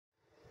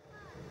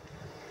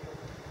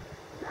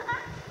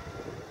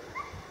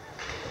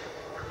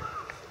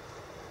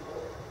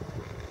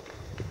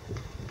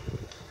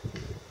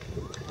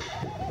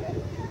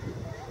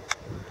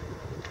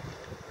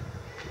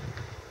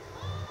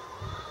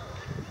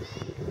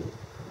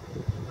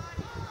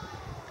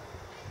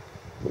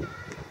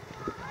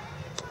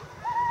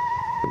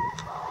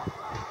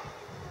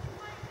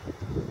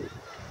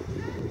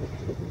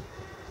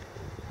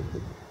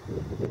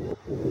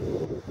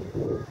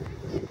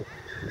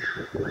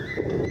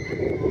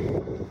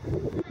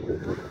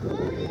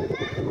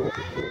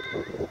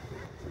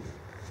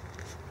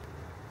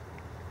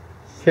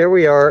Here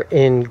we are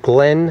in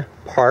Glen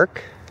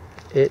Park.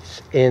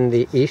 It's in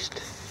the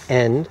east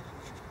end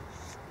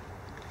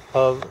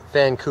of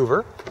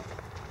Vancouver,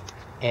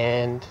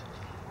 and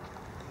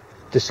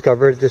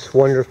discovered this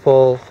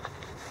wonderful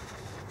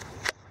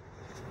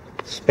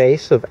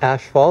space of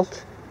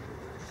asphalt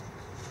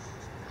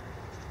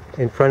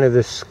in front of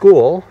this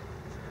school,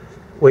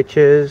 which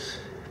is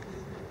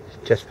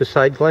just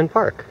beside Glen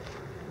Park.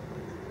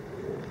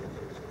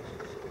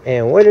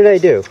 And what did I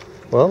do?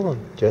 Well,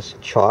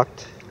 just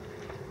chalked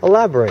a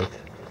labyrinth.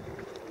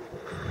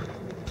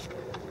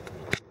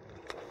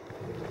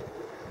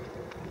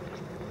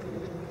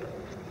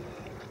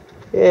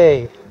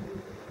 Yay! Of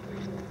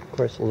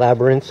course,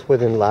 labyrinths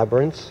within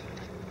labyrinths,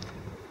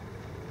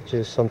 which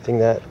is something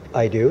that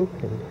I do.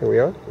 And here we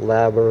are,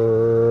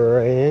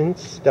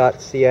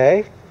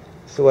 Labyrinths.ca.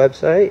 It's the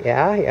website.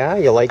 Yeah,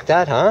 you like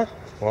that, huh?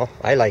 Well,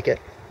 I like it.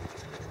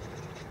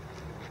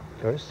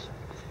 Of course,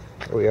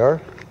 here we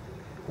are,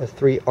 a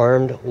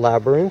three-armed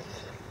labyrinth.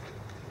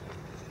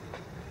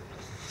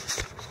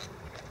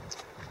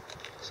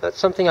 So that's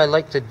something I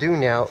like to do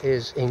now,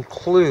 is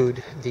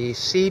include the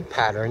seed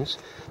patterns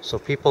so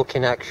people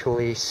can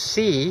actually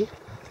see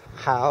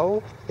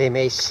how they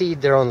may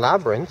seed their own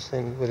labyrinths,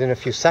 and within a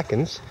few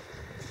seconds,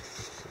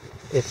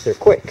 if they're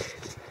quick,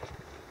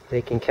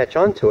 they can catch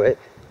on to it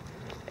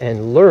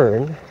and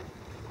learn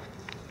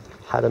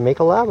how to make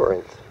a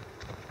labyrinth.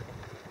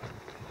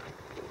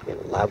 You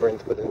know,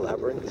 labyrinth within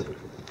labyrinth.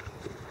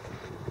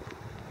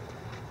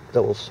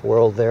 Little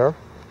swirl there.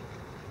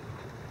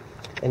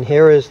 And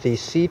here is the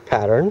seed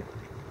pattern,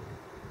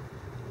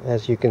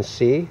 as you can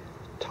see,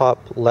 top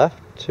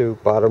left to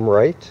bottom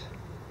right.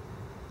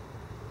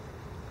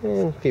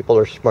 And people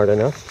are smart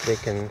enough, they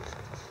can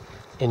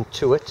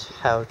intuit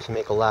how to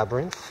make a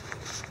labyrinth.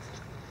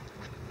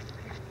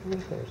 And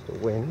there's the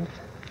wind.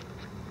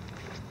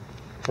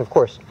 And of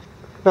course,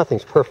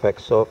 nothing's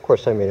perfect, so of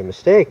course I made a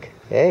mistake.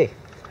 Hey.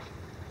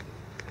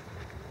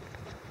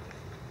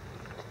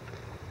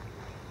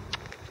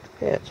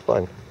 Yeah, it's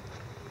fun.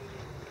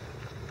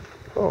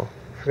 Oh,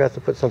 I forgot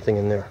to put something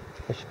in there.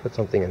 I should put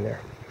something in there.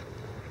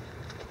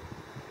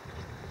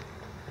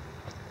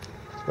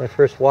 It's my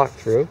first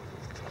walkthrough.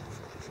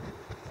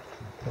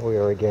 Here we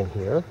are again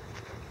here.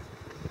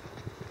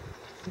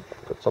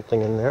 Put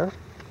something in there.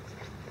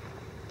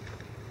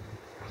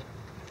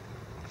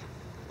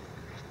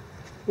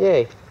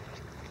 Yay.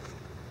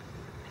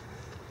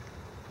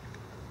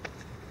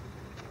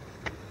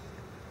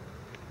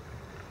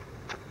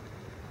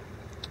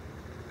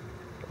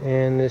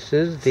 And this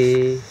is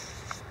the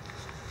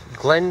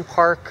Glen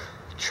Park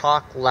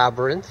Chalk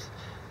Labyrinth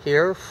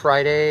here,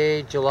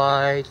 Friday,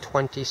 July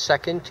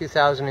 22nd,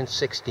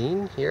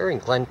 2016, here in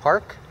Glen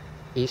Park,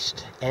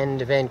 East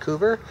End,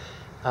 Vancouver,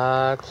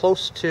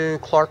 close to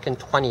Clark and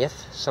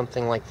 20th,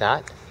 something like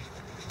that.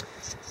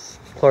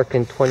 Clark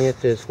and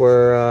 20th is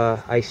where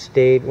I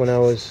stayed when I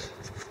was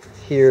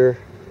here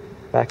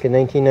back in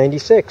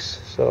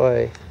 1996. So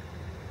I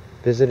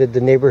visited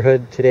the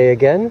neighborhood today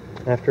again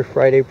after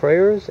Friday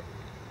prayers.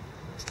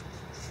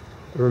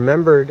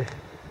 Remembered,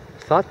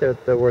 thought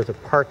that there was a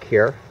park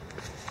here,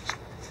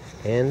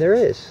 and there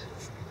is.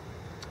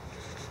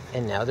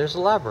 And now there's a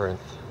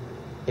labyrinth.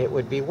 It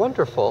would be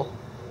wonderful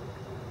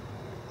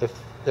if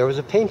there was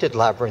a painted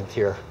labyrinth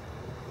here.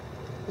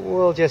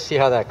 We'll just see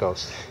how that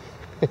goes.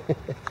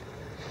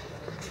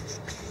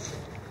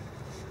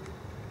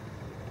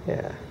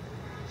 Yeah,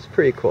 it's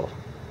pretty cool.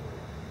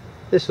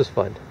 This was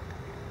fun.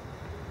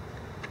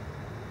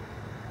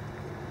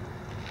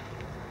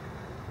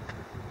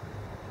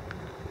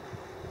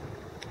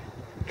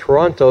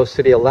 Toronto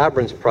City of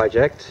Labyrinths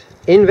project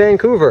in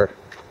Vancouver.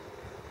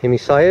 HïMY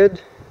SYeD,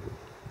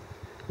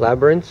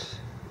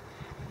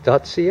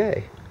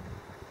 Labyrinths.ca.